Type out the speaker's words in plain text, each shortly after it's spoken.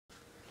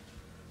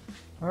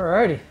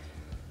Alrighty.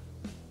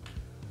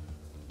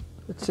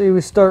 Let's see, we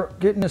start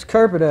getting this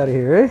carpet out of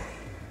here, eh?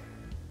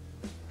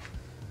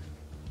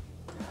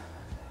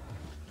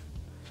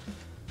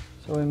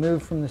 So we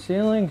move from the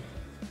ceiling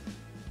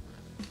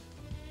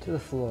to the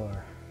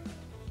floor.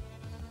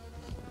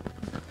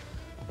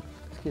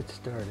 Let's get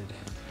started.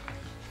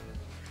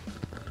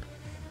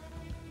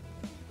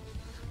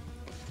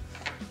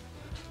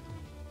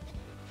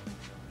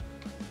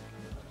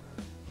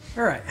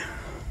 Alright,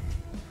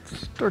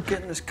 start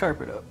getting this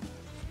carpet up.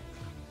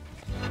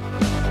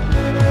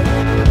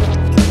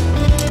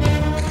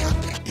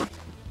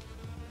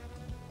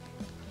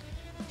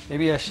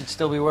 Maybe I should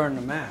still be wearing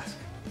a mask.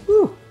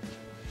 Whew.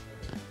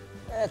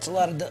 That's a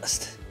lot of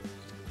dust.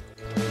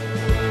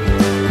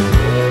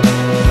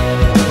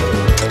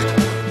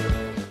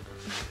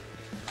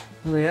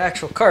 Well, the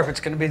actual carpet's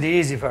going to be the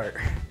easy part.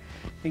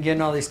 You're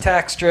getting all these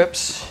tack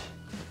strips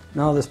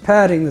and all this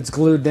padding that's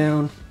glued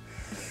down.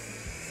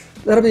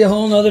 That'll be a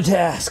whole nother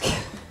task.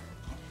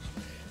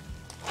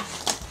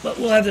 But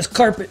we'll have this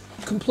carpet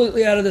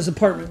completely out of this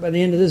apartment by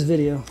the end of this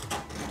video.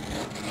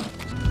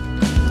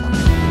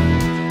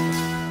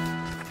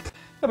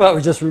 How about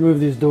we just remove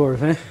these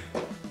doors, eh?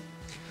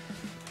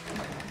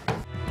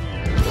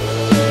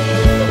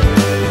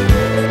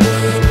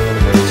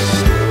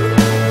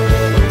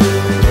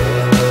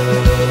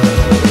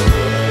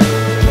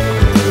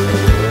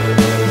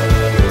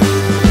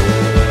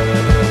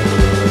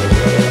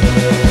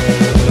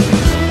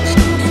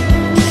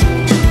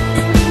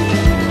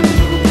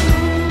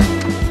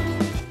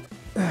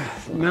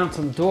 The mounts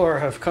on the door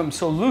have come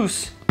so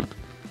loose,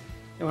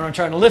 and when I'm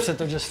trying to lift it,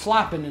 they're just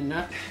flopping and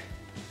not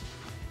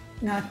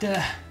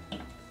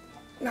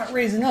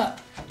raising up.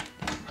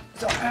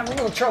 So I have a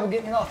little trouble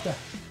getting it off the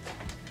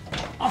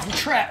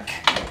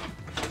track.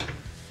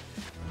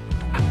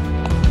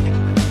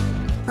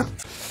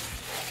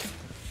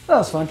 That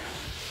was fun.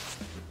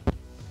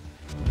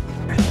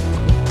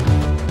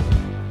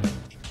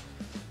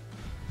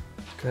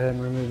 Go ahead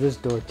and remove this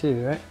door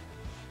too, right?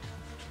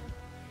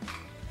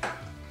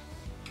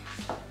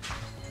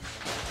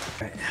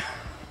 Right.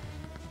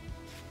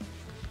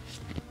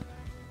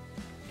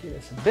 Give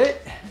us a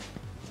bit.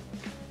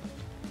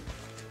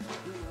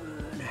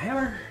 And a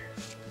hammer.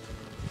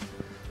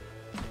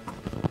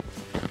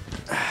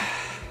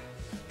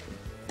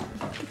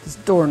 Get this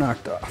door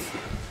knocked off.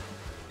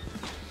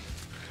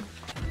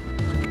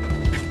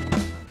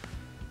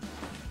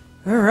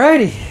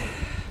 Alrighty.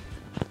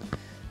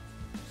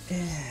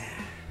 Yeah.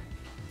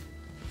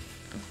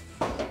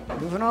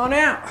 Moving on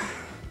out.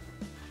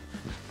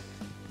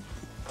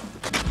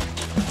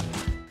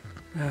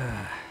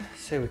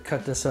 Say we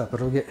cut this up.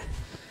 It'll get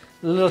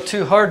a little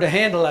too hard to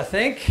handle, I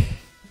think.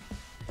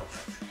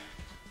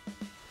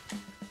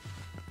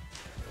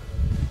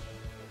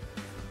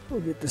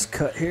 We'll get this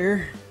cut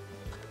here.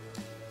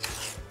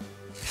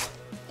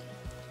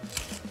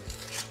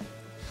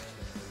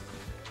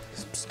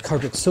 This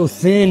carpet's so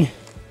thin.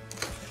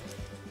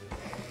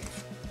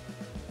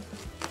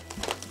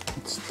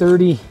 It's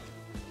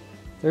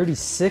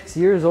 36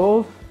 years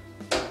old.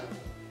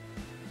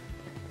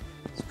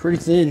 It's pretty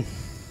thin.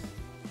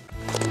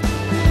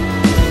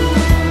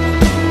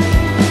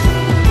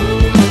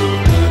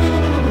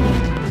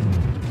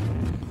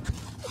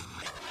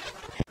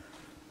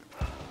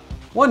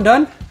 One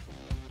done.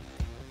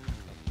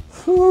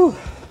 Whew.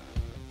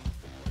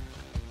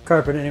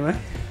 Carpet anyway.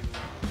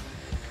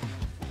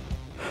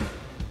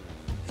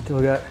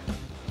 Still got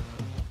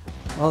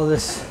all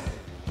this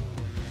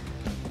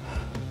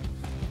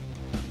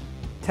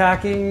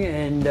tacking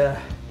and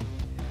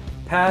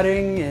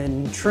padding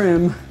and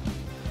trim.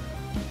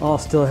 All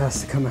still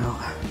has to come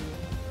out.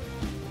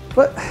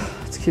 But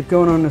let's keep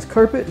going on this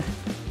carpet.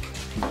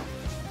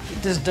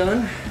 Get this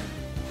done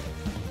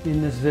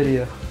in this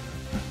video.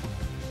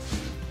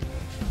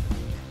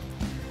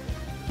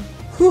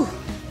 Whew.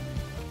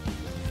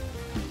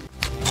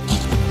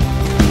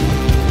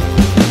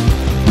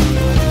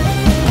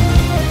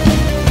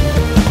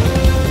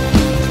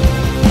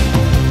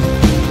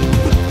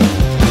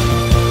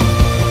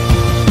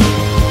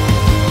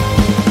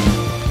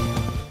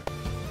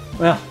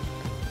 Well,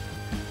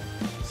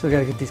 still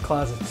gotta get these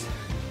closets.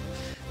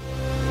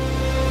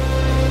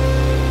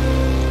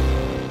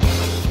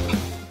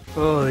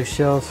 Oh, these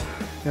shelves.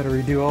 Gotta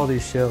redo all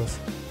these shelves.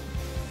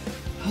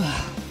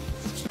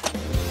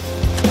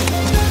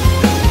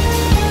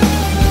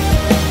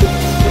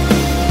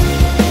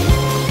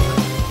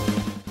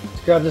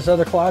 Let's grab this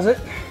other closet.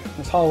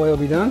 This hallway will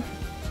be done.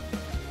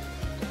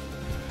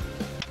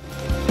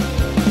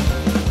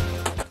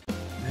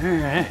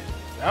 Alright,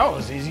 that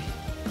was easy.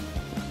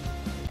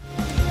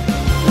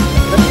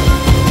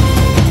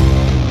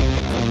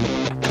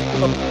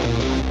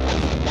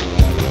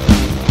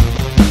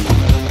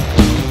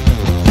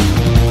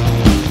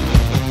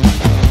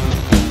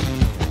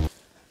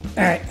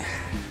 Alright,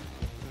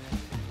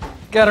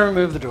 gotta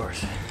remove the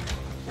doors.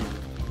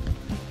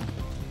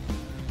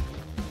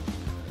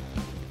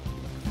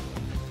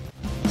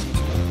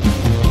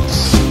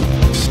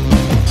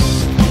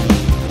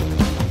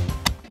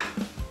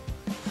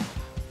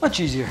 Much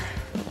easier.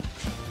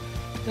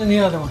 than the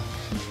other one.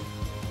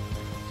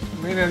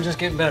 Maybe I'm just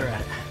getting better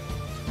at it.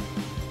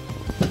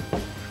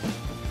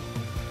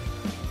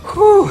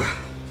 Whew.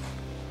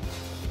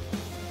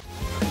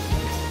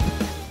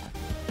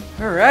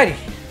 Alrighty.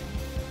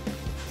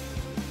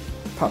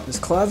 Pop this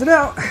closet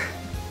out.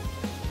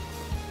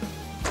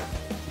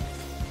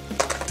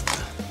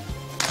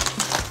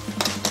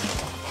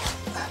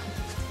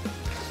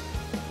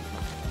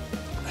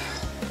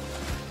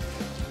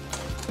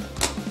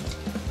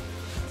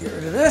 Get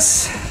rid of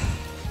this.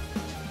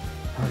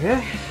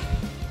 Okay.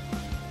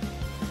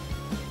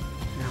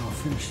 Now I'll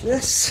finish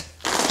this.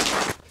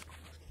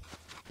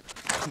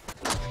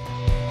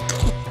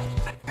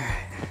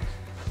 Alright.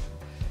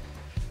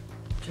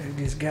 Drag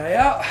this guy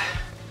out.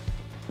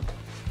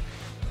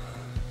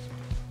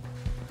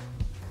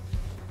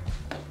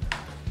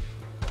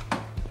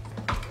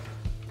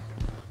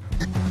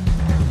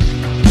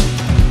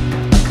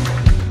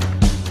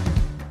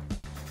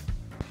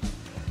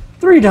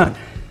 Three done.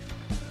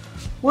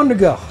 One to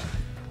go.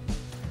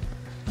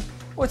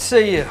 What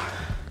say you?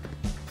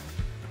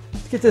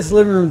 Let's get this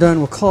living room done.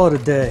 We'll call it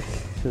a day.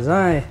 Because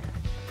I'm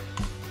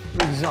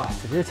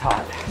exhausted. It's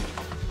hot.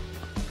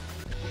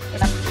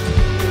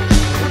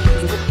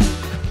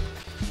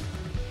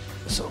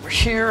 This over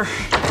here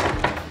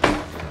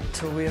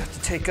until we have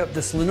to take up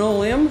this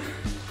linoleum.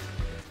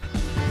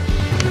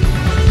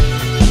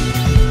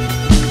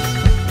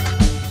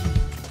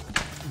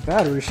 The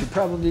battery should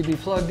probably be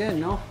plugged in,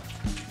 no?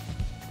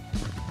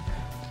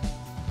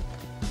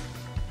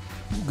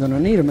 Gonna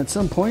need them at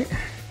some point.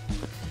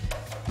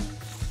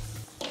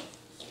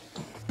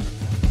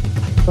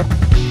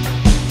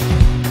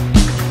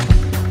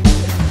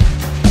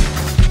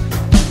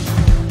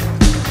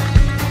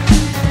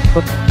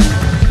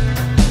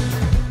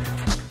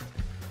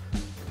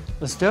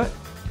 Let's do it.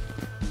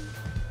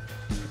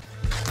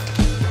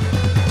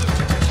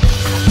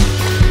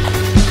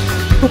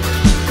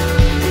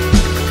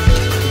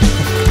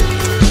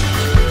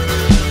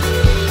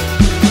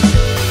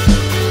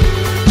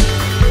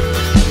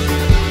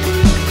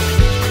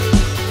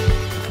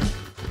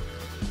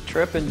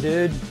 Tripping,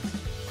 dude.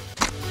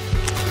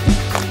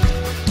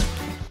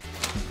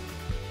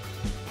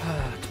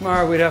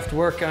 Tomorrow we'd have to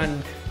work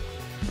on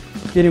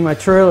getting my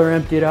trailer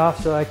emptied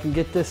off so I can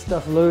get this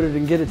stuff loaded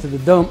and get it to the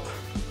dump.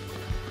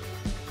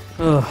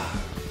 Ugh.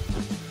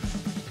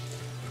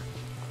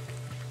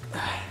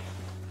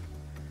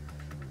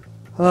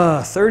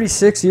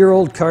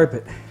 36-year-old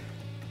carpet.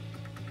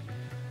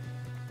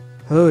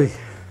 Oy.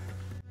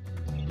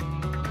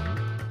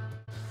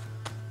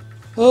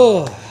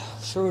 Oh.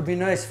 Sure would be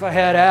nice if I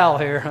had Al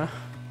here, huh?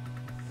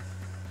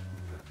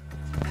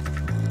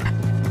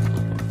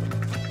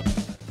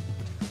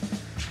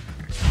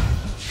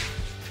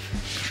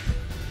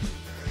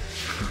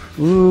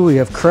 Ooh, we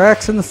have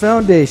cracks in the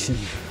foundation.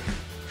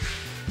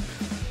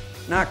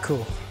 Not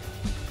cool.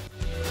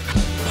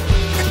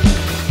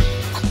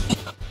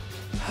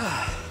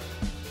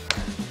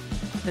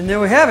 And there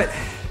we have it.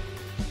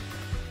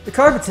 The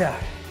carpet's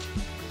out.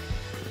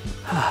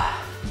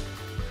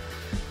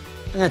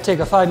 I'm gonna take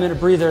a 5-minute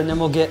breather and then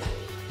we'll get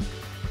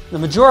the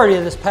majority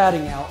of this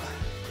padding out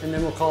and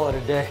then we'll call it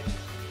a day.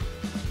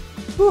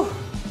 Whew.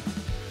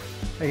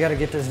 I gotta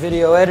get this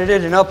video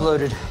edited and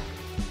uploaded.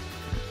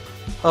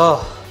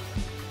 Oh.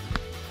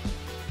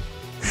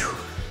 Whew.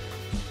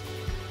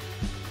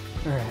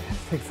 All right,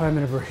 take a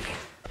 5-minute break.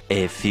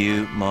 A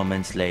few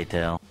moments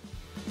later.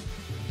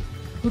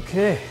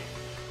 Okay.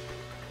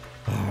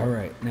 All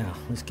right, now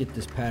let's get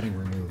this padding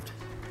removed.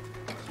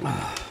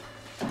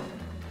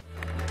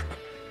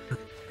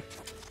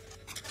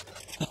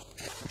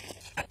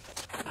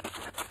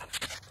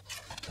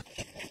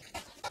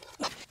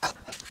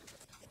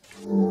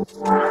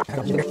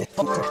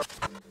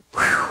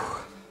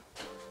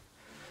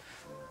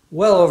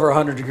 Well over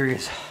 100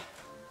 degrees.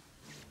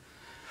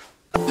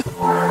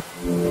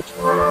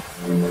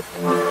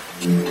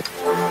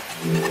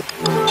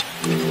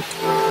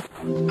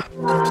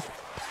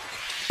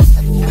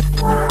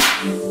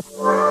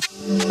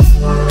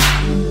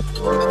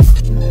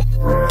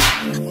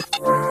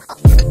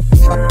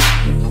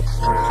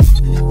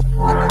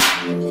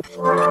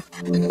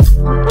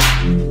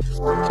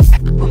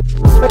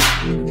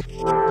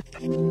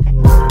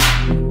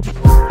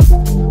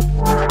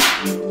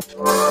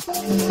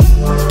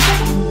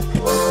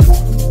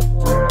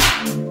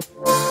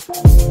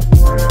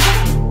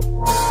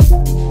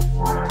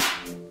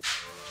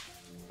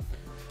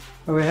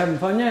 Are we having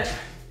fun yet?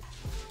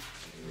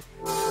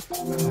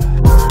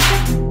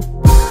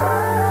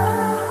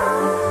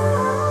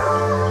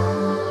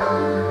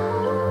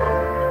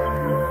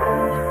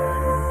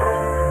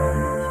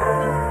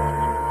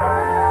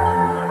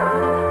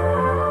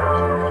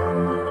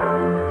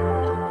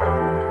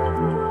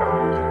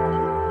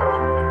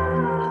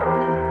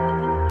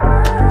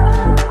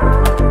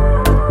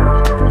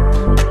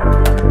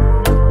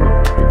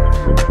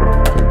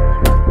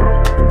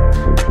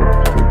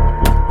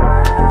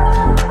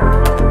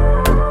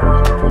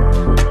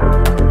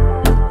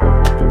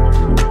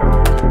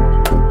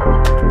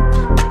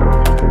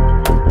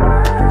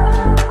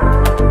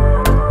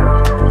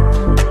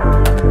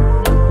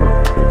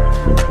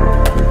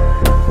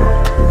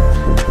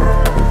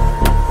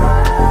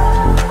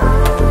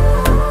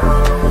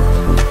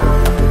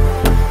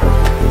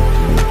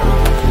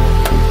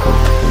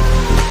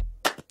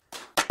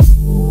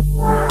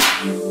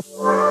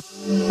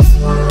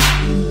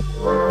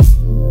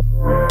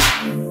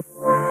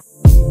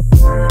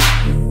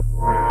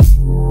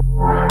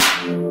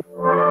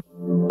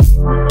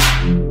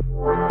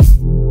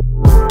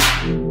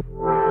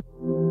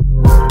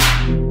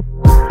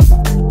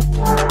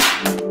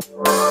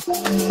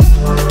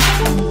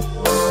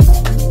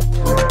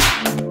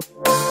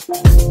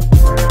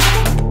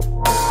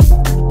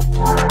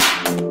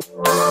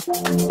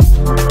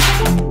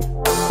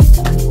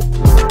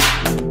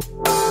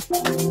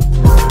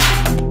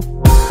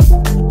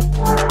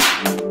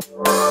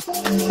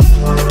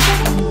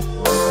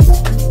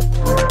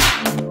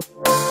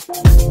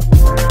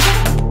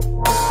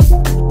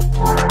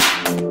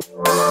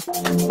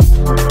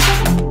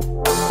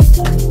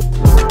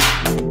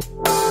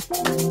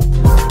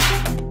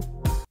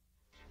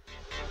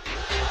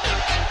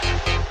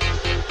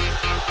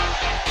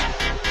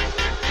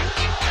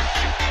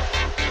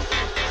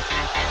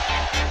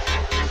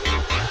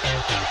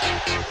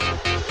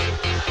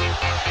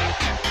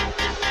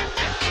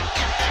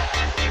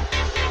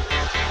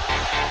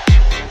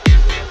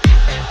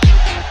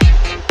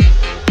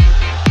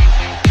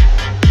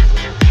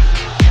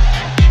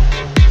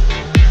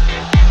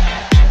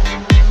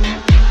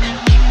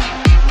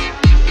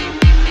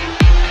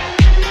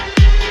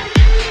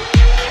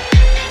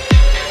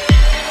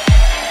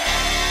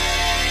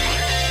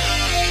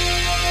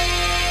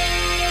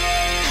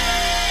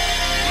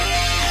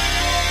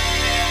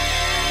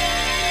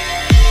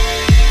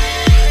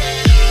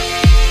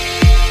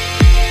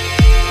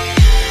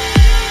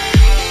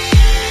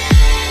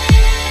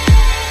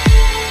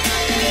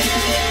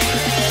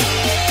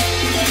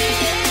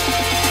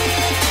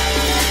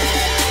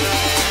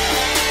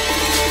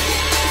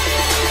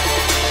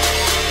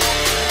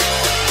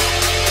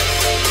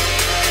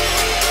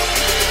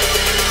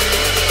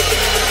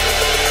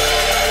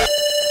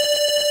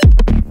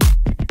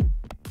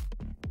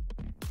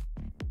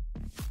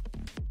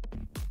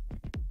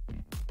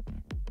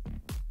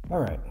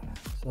 Alright,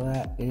 so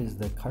that is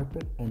the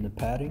carpet and the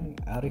padding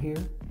out of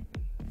here,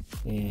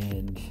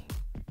 and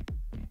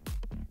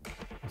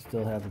I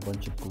still have a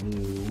bunch of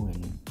glue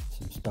and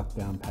some stuck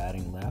down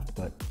padding left,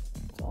 but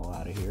it's all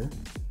out of here.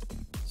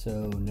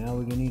 So now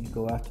we're gonna need to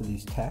go after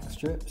these tack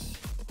strips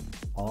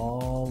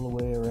all the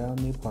way around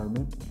the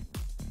apartment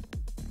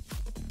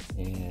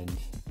and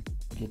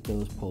get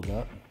those pulled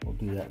up. We'll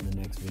do that in the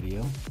next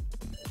video.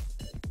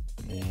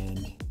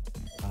 And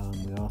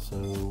we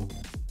also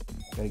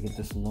gotta get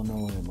this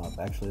linoleum up.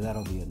 Actually,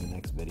 that'll be in the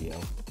next video,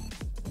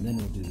 and then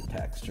we'll do the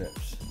tack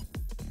strips.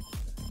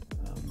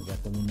 We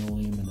got the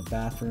linoleum in the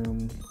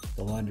bathroom,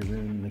 the laundry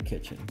room, and the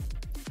kitchen.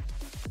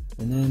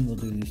 And then we'll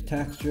do these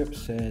tack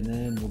strips, and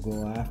then we'll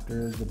go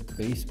after the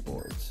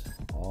baseboards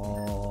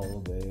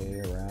all the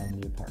way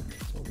around the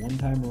apartment. So one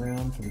time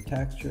around for the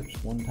tack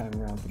strips, one time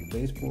around for the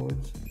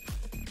baseboards.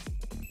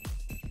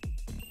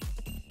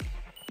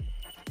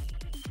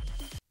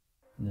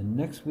 And then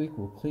next week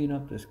we'll clean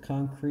up this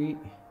concrete,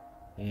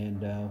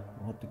 and we'll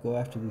have to go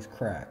after these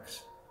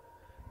cracks.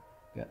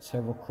 Got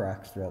several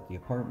cracks throughout the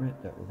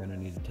apartment that we're going to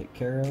need to take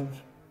care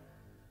of.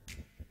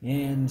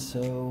 And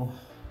so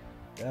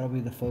that'll be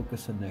the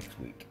focus of next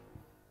week.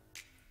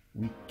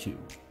 Week 2.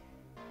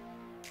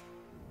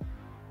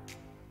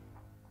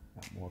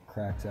 Got more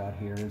cracks out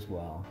here as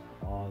well.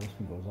 Oh, this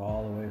one goes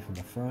all the way from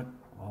the front,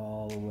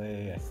 all the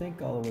way, I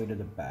think all the way to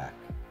the back.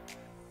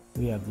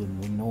 We have the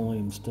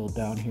linoleum still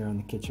down here on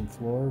the kitchen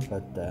floor,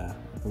 but I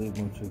believe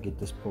once we get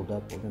this pulled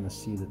up, we're going to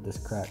see that this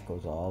crack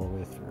goes all the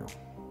way through.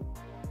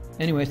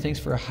 Anyway, thanks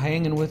for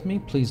hanging with me.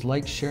 Please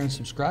like, share, and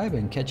subscribe,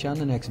 and catch you on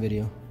the next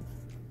video.